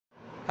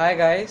Hi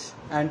guys,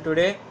 and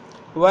today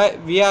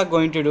we are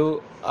going to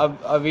do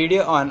a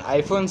video on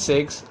iPhone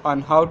 6 on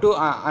how to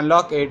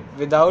unlock it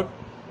without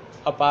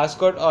a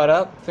passcode or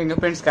a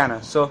fingerprint scanner.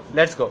 So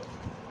let's go.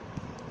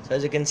 So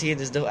as you can see,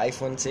 this is the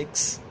iPhone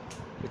 6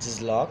 which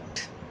is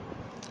locked.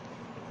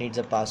 Needs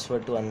a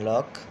password to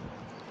unlock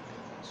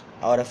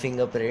or a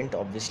fingerprint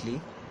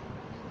obviously,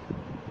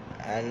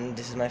 and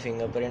this is my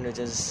fingerprint which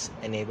is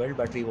enabled,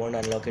 but we won't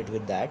unlock it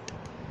with that,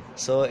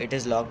 so it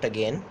is locked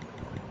again.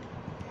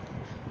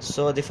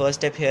 So the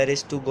first step here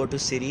is to go to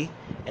Siri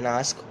and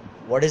ask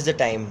what is the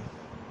time.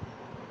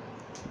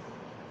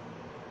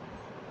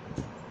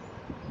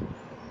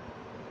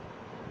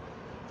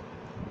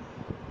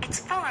 It's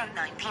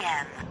 4:09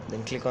 p.m.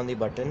 Then click on the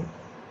button,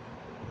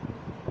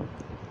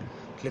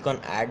 click on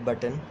add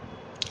button,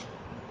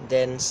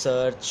 then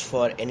search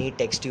for any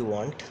text you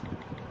want,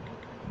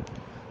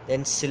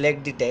 then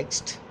select the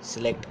text,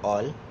 select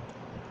all,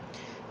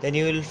 then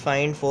you will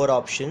find 4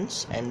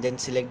 options and then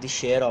select the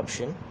share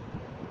option,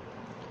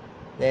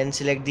 then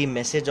select the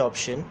message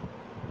option,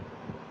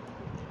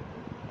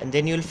 and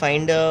then you will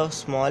find a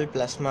small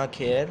plus mark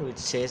here which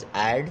says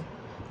add.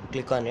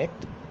 Click on it,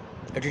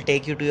 it will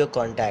take you to your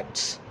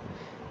contacts.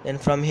 Then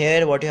from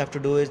here what you have to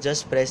do is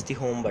just press the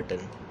home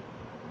button.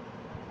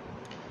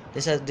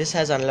 This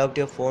has unlocked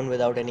your phone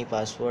without any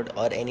password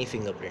or any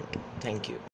fingerprint. Thank you.